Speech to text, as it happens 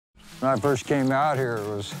When I first came out here,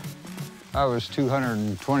 I was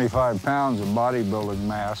 225 pounds of bodybuilding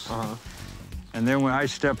mass. And then when I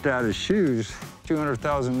stepped out of shoes,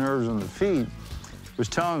 200,000 nerves on the feet was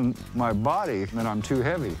telling my body that I'm too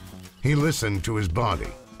heavy. He listened to his body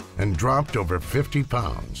and dropped over 50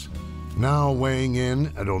 pounds, now weighing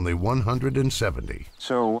in at only 170.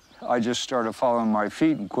 So I just started following my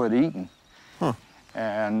feet and quit eating.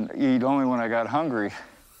 And eat only when I got hungry.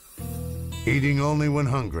 Eating only when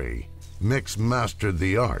hungry, Mick's mastered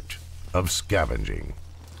the art of scavenging.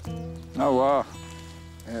 Oh, wow.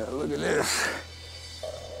 Yeah, look at this.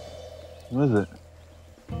 What is it?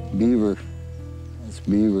 Beaver. It's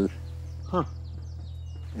beaver. Huh.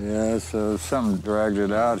 Yeah, so something dragged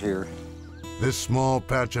it out here. This small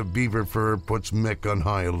patch of beaver fur puts Mick on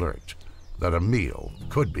high alert that a meal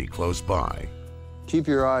could be close by. Keep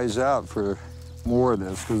your eyes out for more of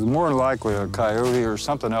this, because more than likely a coyote or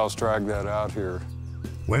something else dragged that out here.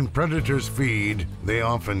 When predators feed, they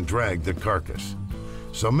often drag the carcass.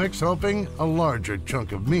 So Mick's hoping a larger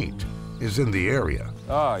chunk of meat is in the area.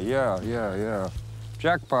 Oh, yeah.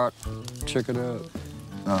 Jackpot. Check it out.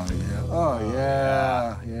 Oh, yeah. Oh,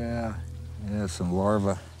 yeah. Yeah, some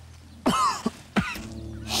larvae.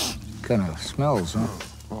 Kind of smells, huh?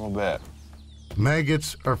 A little bit.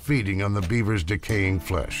 Maggots are feeding on the beaver's decaying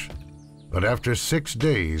flesh. But after 6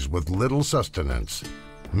 days with little sustenance,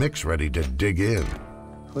 Mick's ready to dig in.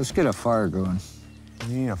 Let's get a fire going. What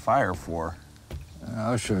do you need a fire for?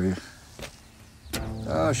 I'll show you.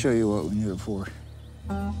 I'll show you what we need it for.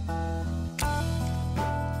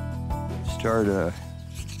 Start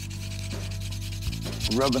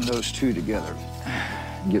rubbing those two together.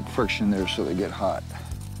 Get friction there so they get hot.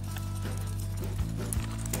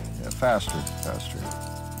 Yeah, faster.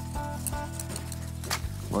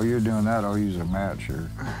 While you're doing that, I'll use a match here.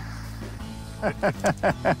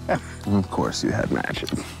 Of course you had matches.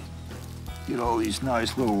 Get all these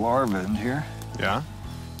nice little larvae in here. Yeah?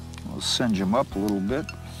 We'll singe them up a little bit,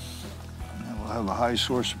 and then we'll have a high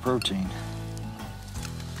source of protein.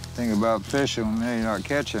 Thing about fish, we may not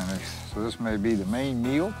catch any, so this may be the main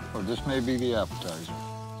meal, or this may be the appetizer.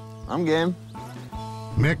 I'm game.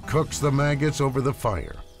 Mick cooks the maggots over the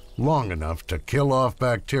fire, long enough to kill off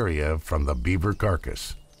bacteria from the beaver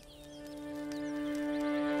carcass.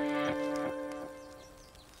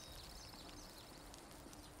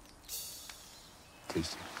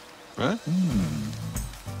 Tasty. Right?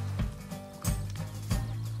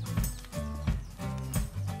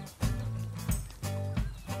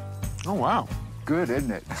 Oh, wow. Good,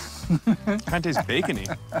 isn't it? Kind of tastes bacony.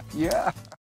 Yeah.